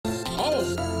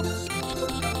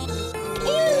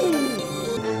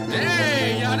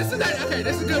that. Okay,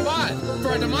 this is a good vibe.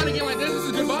 For a demonic game like this is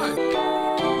a good vibe.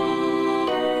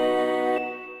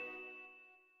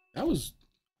 That was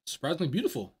surprisingly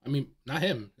beautiful. I mean, not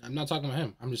him. I'm not talking about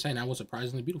him. I'm just saying that was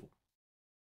surprisingly beautiful.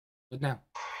 But now,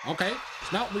 okay.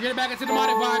 No, we're getting back into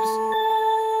demonic vibes.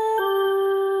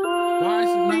 Why is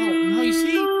it? No, you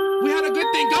see? We had a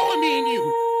good thing going, me and you.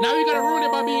 Now you gotta ruin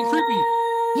it by being creepy.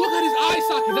 Look at his eye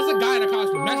sockets. That's a guy in a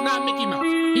costume. That's not Mickey Mouse.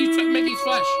 He took Mickey's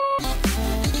flesh.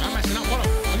 I'm messing up. Hold on.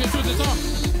 I'll get through this song.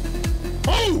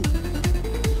 Oh!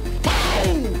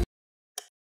 Boom!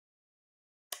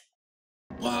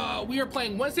 Wow, we are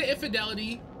playing Wednesday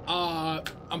Infidelity.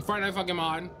 I'm Friday Night fucking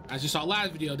mod. As you saw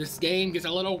last video, this game gets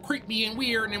a little creepy and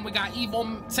weird, and we got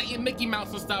evil Satan Mickey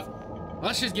Mouse and stuff.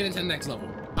 Let's just get into the next level.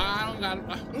 I don't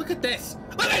got. Look at this.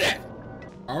 Look at this.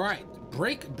 All right,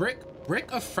 brick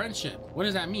of friendship. What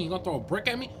does that mean? You gonna throw a brick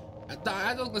at me? I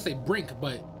was gonna say brink,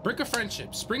 but brick of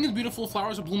friendship. Spring is beautiful.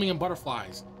 Flowers are blooming and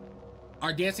butterflies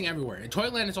are dancing everywhere. In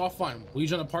Toyland, it's all fun. Will you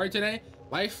join a party today?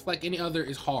 Life, like any other,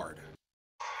 is hard.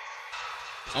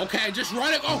 Okay, just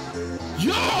run it. Oh,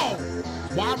 yo!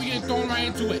 Why are we getting thrown right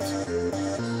into it?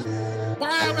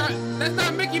 Why am I? That's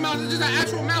not Mickey Mouse. It's just an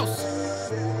actual mouse.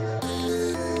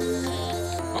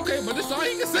 Okay, but this is all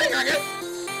he can sing, I guess.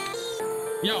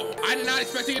 Yo, I did not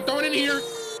expect to get thrown in here.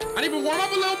 I didn't even warm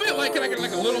up a little bit. Like, can I get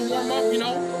like a little warm up, you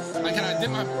know? Like, can I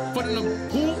dip my foot in the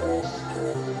pool?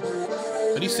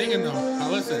 But he's singing though. Now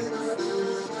listen.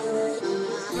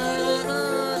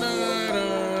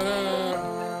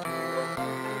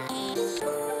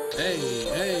 Hey.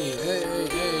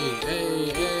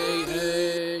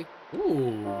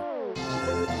 Ooh.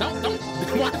 Don't.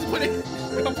 Why is he putting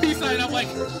a peace sign up like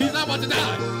he's not about to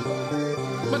die?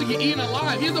 He's about to get eaten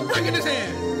alive. He has a brick in his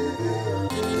hand.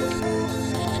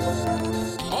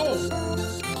 Oh.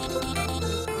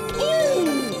 Ooh.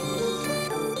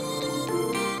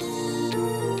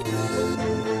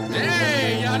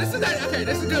 Hey, y'all, this is that. Okay,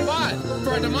 this is a good vibe.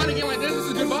 For a demonic game like this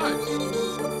is a good vibe.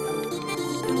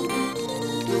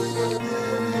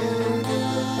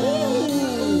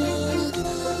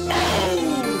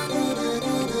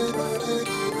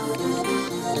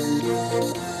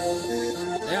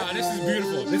 Yeah, this is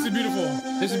beautiful. This is beautiful.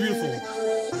 This is beautiful.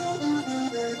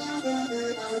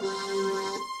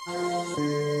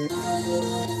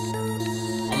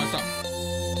 I messed up.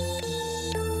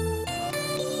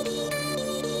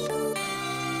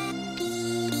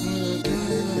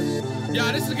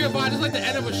 Yeah, this is a good vibe. This is like the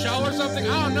end of a show or something. I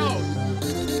don't know.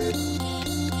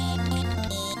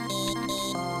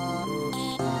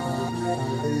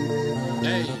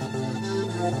 Hey.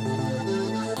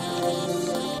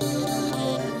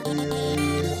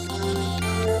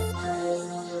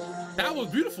 That was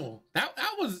beautiful. That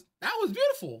was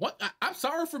beautiful. What? I'm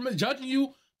sorry for misjudging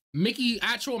you, Mickey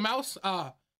actual mouse.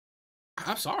 I'm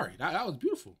sorry. That was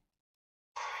beautiful.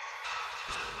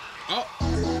 Oh.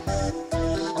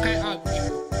 Okay. All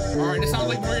right. This sounds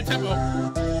like more your tempo.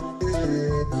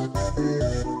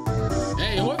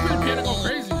 Hey, what's been piano go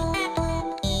crazy?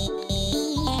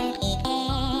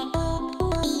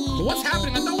 What's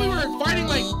happening? I thought we were fighting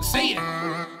like Satan,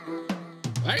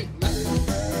 right?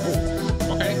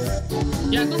 Oh, okay.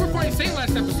 Yeah, I thought we were fighting Satan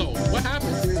last episode. What happened?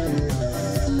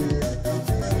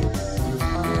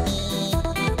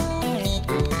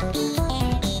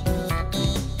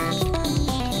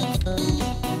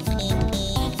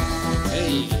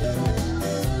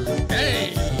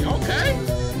 Hey, okay.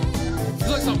 It's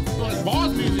like some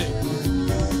boss music.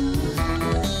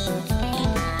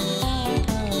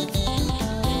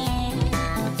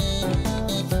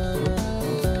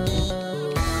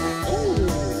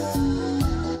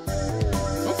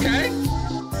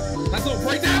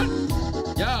 Breakdown?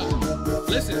 Yeah,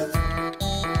 listen.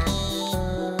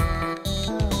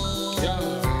 Yeah.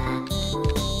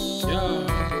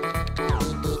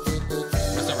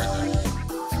 That's not right there.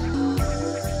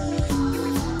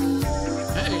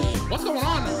 Hey, what's going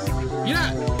on though? You know,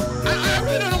 I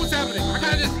really don't know what's happening. I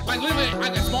kinda just, like literally, I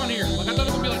got spawned here. Like I thought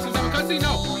it was gonna be like some type of cutscene.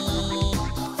 No.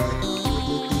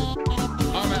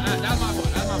 Oh man, that's my fault.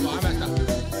 I messed up.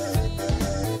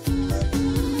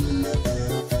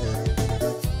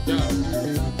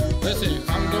 Listen,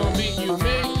 I'm gonna beat you,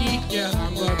 Mickey. Yeah,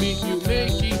 I'm gonna beat you,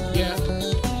 Mickey. Yeah.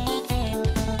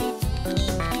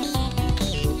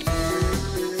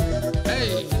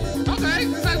 Hey, okay,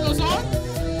 this is a little song.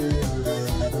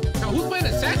 Now, who's playing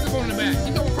the saxophone in the back?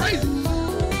 He's going crazy.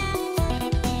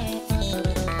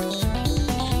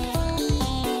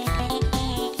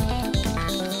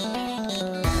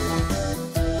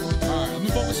 All right, let me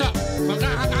focus up.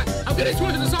 I'm getting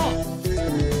twisted in the song.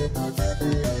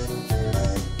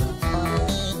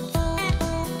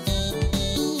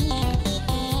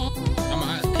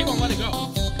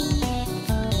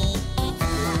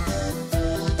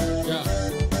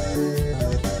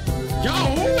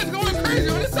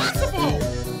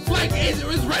 like, is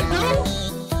red too?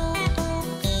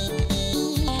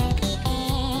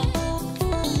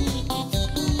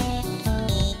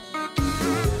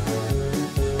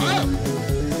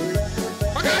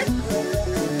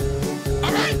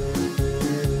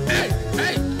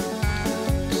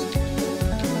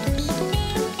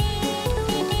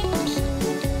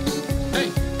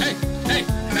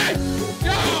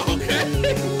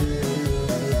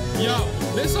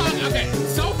 This song, okay,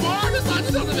 so far, this song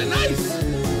has been nice.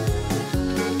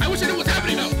 I wish I knew what's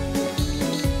happening though.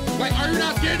 Like, are you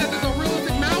not scared that there's a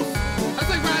realistic mouse? That's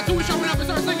like Ratatouille showing up and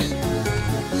start singing.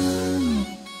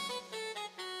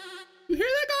 You hear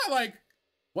that guy? Like,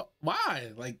 what?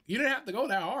 Why? Like, you didn't have to go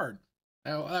that hard.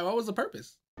 What was the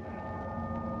purpose?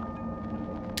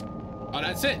 Oh,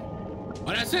 that's it. Oh,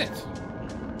 that's it.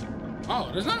 Oh,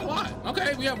 there's not a lot.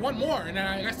 Okay, we have one more, and then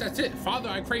I guess that's it. Father,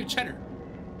 I crave cheddar.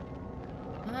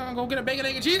 Go get a bacon,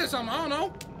 egg, and cheese or something. I don't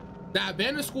know. The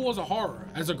abandoned school is a horror.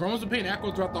 As the groans of pain echo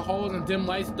throughout the halls and dim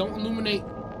lights, don't illuminate.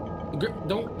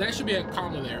 Don't. That should be a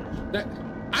comma there. That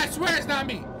I swear it's not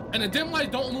me. And the dim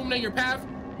lights don't illuminate your path.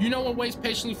 You know one waits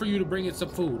patiently for you to bring it some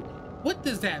food. What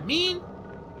does that mean?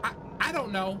 I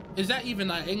don't know. Is that even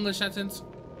an English sentence?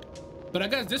 But I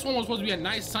guess this one was supposed to be a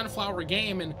nice sunflower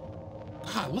game. And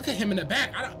God, look at him in the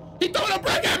back. He throwing a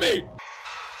brick at me.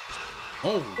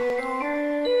 Oh.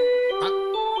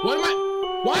 What am I?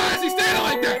 Why is he standing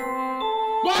like that?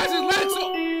 Why is his legs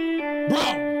so? Bro,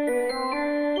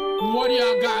 what do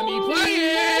y'all got me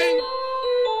playing?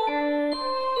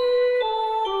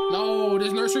 No,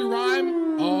 this nursery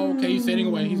rhyme. Oh, okay, he's fading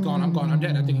away. He's gone. I'm gone. I'm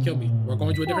dead. I think he killed me. We're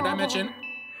going to a different dimension.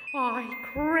 I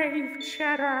crave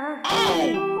cheddar.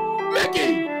 Oh,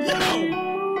 Mickey, yo!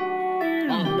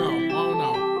 Oh no, oh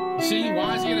no. See,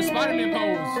 why is he in a Spider-Man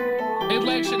pose? His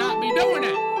legs should not be doing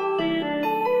that.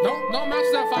 Don't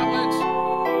mouse that 5 legs.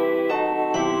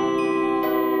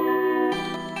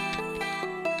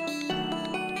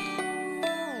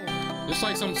 It's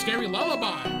like some scary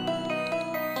lullaby.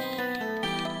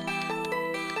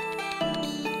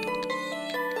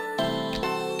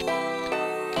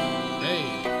 Hey.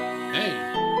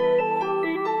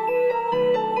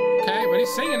 Okay, but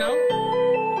he's singing though.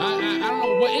 I don't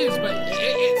know what is, but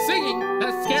it's singing.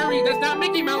 That's scary. That's not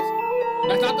Mickey Mouse.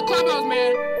 That's not the Clubhouse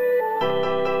man.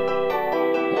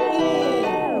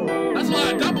 That's a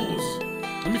lot of doubles.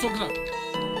 Let me focus up.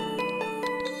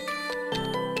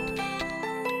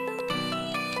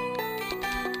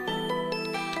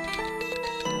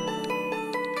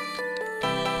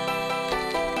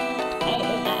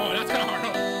 Oh, that's kind of hard.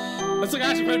 Let's look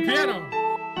actually play the piano.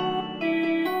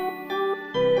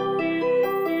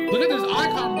 Look at this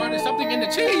icon, bro. There's something in the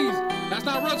cheese. That's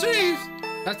not real cheese.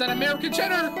 That's that American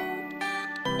cheddar.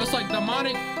 That's like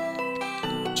demonic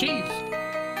cheese.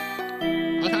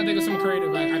 I can't think of something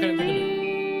creative. I can't think of it.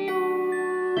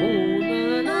 Oh,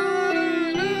 na,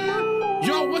 na, na.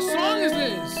 Yo, what song is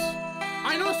this?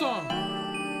 I know a song.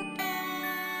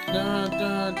 Dun,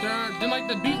 dun, dun. Then like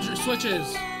the beat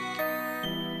switches.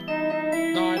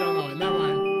 No, I don't know it. Never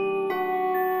mind.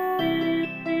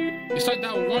 It's like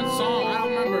that one song. I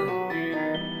don't remember.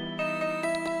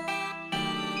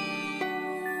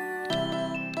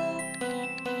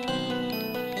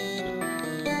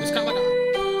 It's kind of like a.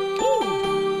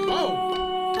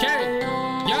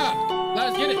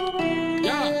 Let's get it.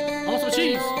 Yeah, I want some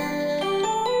cheese.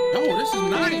 Oh, this is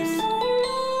nice.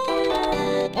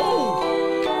 Oh,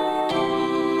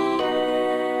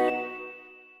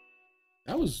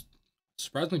 that was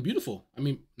surprisingly beautiful. I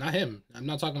mean, not him. I'm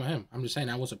not talking about him. I'm just saying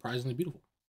that was surprisingly beautiful.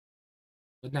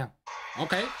 But now,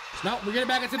 okay. No, we're getting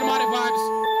back into demonic vibes.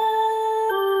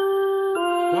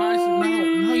 Why is it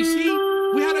no, you see?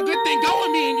 We had a good thing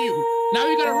going, me and you. Now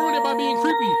you gotta ruin it by being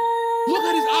creepy. Look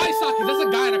at his eye sockets. That's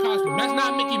a guy in a costume. That's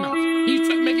not Mickey Mouse. He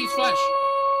took Mickey's flesh.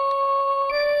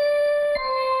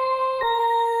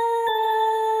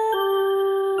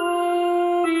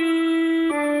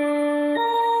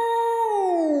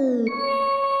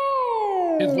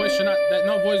 His voice should not.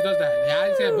 No voice does that. Yeah, I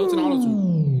just have built-in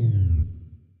auto-tune.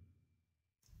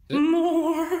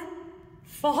 More,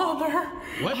 Father.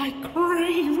 What? I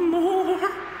crave more.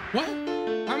 What?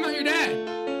 I'm not your dad.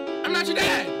 I'm not your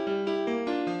dad.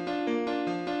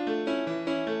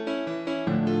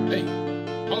 Hey,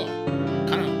 hold on.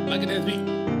 Kind of liking this beat.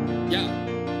 Yeah.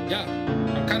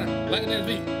 I'm kind of liking this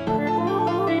beat.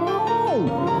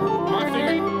 My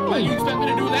finger. Like, you expect me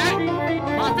to do that?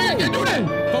 My finger can't do that.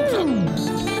 Focus up.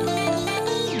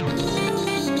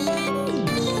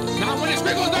 Now, when it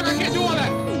sprinkles dark, I can't do all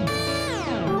that.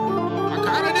 I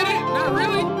kind of did it. Not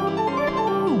really.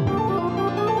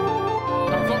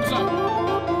 Now, focus up.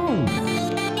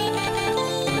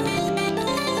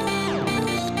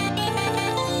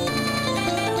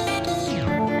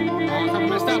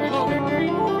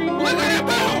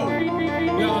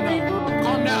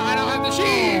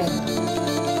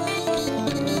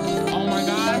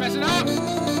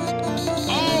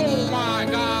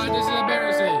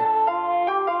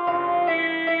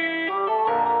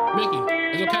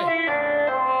 It's okay.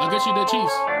 I'll get you the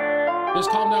cheese. Just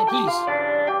calm down, please.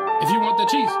 If you want the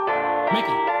cheese, make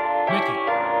it. Make it.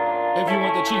 If you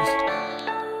want the cheese.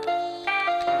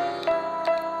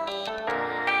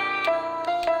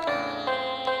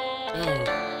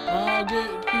 I'll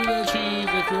get you the cheese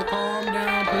if you calm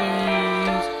down,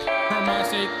 please. For my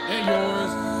sake and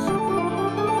yours.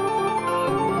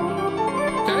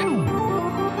 Okay.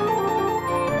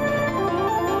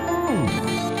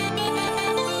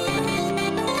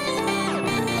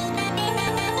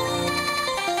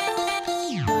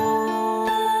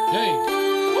 Hey.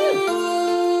 Woo.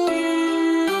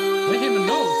 They hit the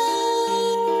notes.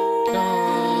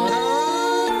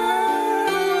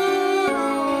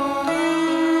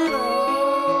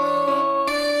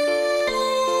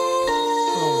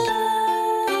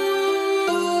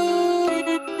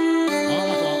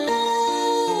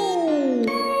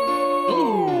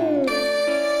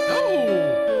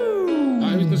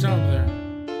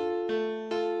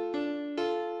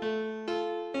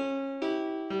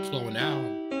 Slowing down.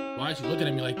 Why is she looking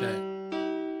at me like that?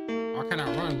 Why can't I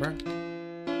run, bro?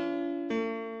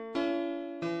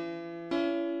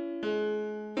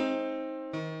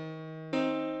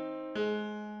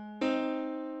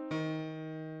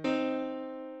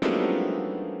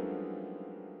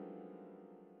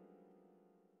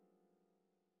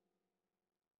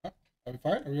 Are we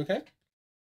fine? Are we okay?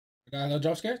 We got no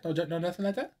jump scares? No nothing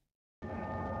like that?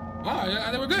 Oh, yeah,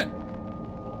 I think we're good.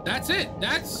 That's it.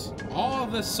 That's all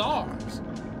the songs.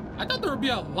 I thought there would be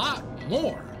a lot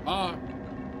more.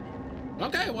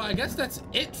 Okay, well, I guess that's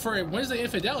it for Wednesday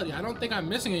Infidelity. I don't think I'm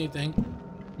missing anything.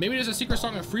 Maybe there's a secret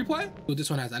song in free play? Ooh, this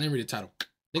one has, I didn't read the title. I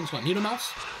think it's called Needle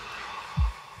Mouse.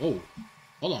 Oh,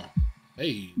 hold on.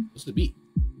 Hey, what's the beat?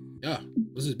 Yeah,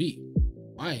 what's this beat?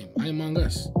 I am Among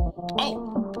Us.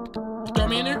 Oh, throw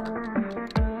me in there.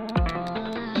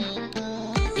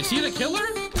 Is he the killer?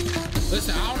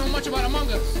 Listen, I don't know much about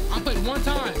Among Us. I played one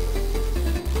time.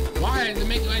 Why? Is it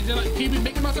make like, can you be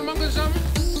making about Among Us or something?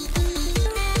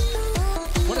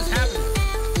 What is happening?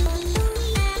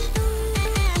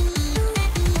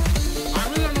 I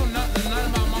really don't know nothing about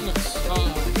Among Us.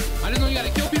 I just know you gotta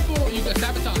kill people, you gotta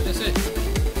sabotage, that's it.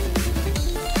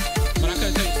 But I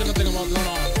couldn't tell you a single thing about what's going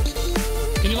on.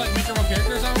 Can you like make your own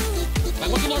character or something? Like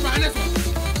what's the lore behind this one?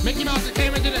 Mickey Mouse that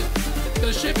came into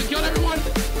the ship and killed everyone?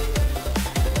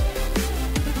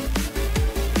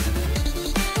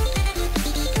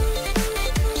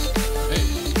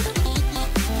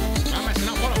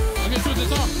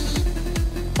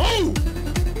 Oh!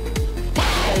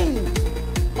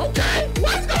 Oh! Okay,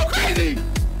 let's go crazy!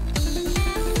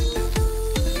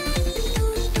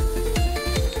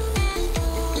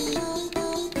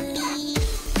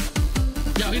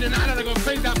 Yo, he did not have to go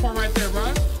fake that part right there,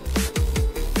 bro.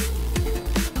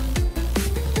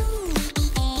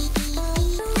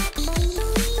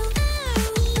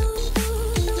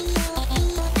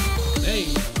 Hey.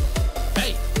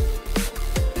 Hey.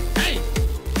 Hey.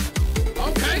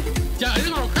 Okay. Yo, he's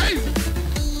going crazy.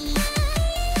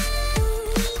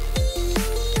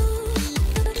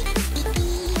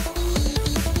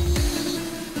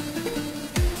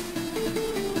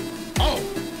 Oh.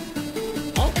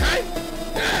 Okay.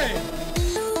 Hey.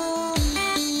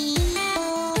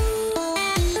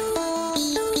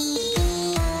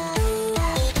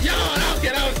 Yo,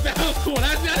 that was cool.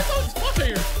 That's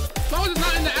fire. As long as it's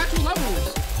not in the actual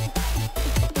levels.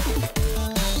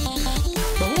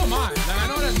 But who am I? Like, I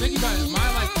know that's Mickey, but am I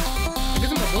like, I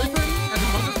guess I'm the boyfriend as a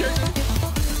mother's character?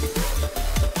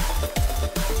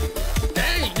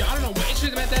 Dang, yo, I don't know what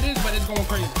instrument that is, but it's going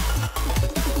crazy.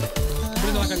 What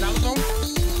is it, like a xylophone?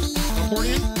 An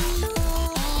accordion?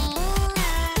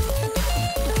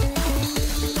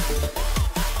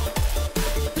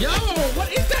 Yo, what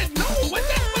is that? No, what is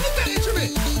that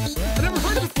instrument? I never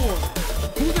heard it before.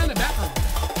 Who's that in the background?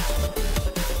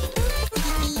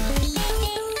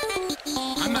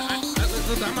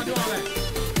 I'm not doing all that.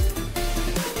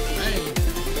 Hey,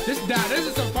 this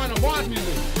is some final boss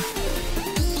music.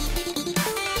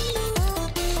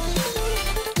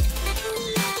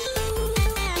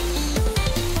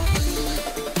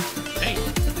 Hey,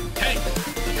 hey,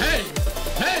 hey,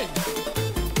 hey.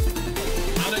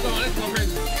 Oh, let's go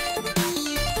crazy.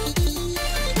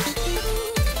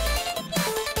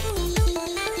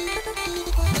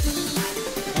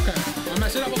 Okay, I'm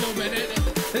messing up a little bit.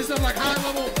 This is like high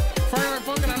level fire and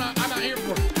funk, and I'm not here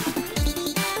for it.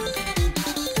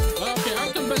 Okay,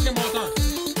 I'm the best game of all time.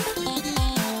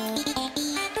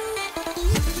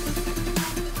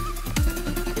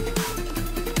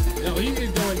 Yo, he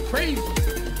is going crazy.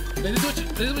 This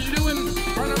is what you do in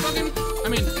fire and fucking,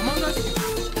 Among Us?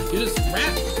 You just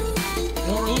rap.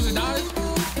 You want to lose and die?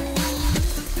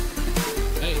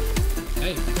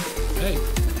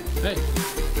 Hey,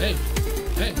 hey,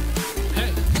 hey,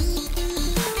 hey.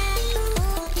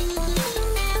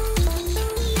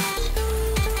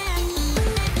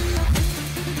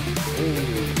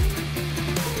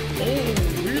 Oh,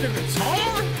 you the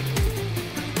guitar?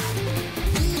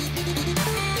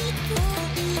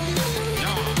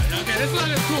 No, okay, this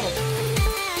song is cool.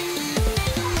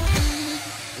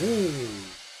 Ooh.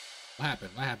 What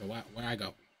happened? What happened? Where'd I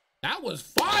go? That was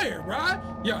fire, bro.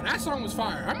 Yo, that song was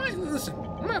fire. I might listen.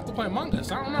 I'm gonna have to play Among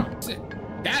Us. I don't know. That's it.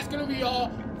 That's gonna be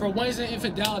all for Wednesday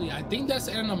Infidelity. I think that's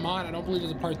the end of the mod. I don't believe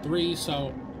there's a part 3,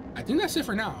 so I think that's it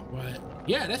for now. But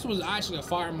yeah, this was actually a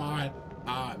fire mod.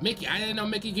 Mickey, I didn't know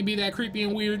Mickey could be that creepy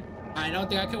and weird. I don't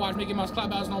think I could watch Mickey Mouse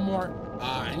Clubhouse no more.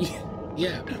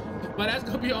 Yeah. But that's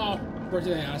gonna be all for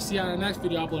today. I'll see you on the next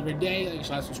video. I upload every day.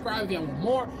 Like, subscribe if you want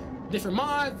more. Different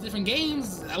mods, different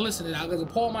games. Listen, there's a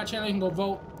poll on my channel. You can go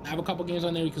vote. I have a couple games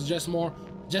on there. You can suggest more.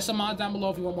 Just some mods down below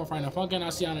if you want more Final Funkin'. I'll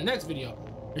see you on the next video.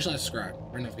 Make sure to subscribe.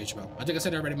 Ring notification bell. I think I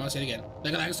said it already, but I'll say it again.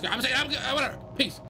 Like, subscribe. I'm saying, whatever. Peace.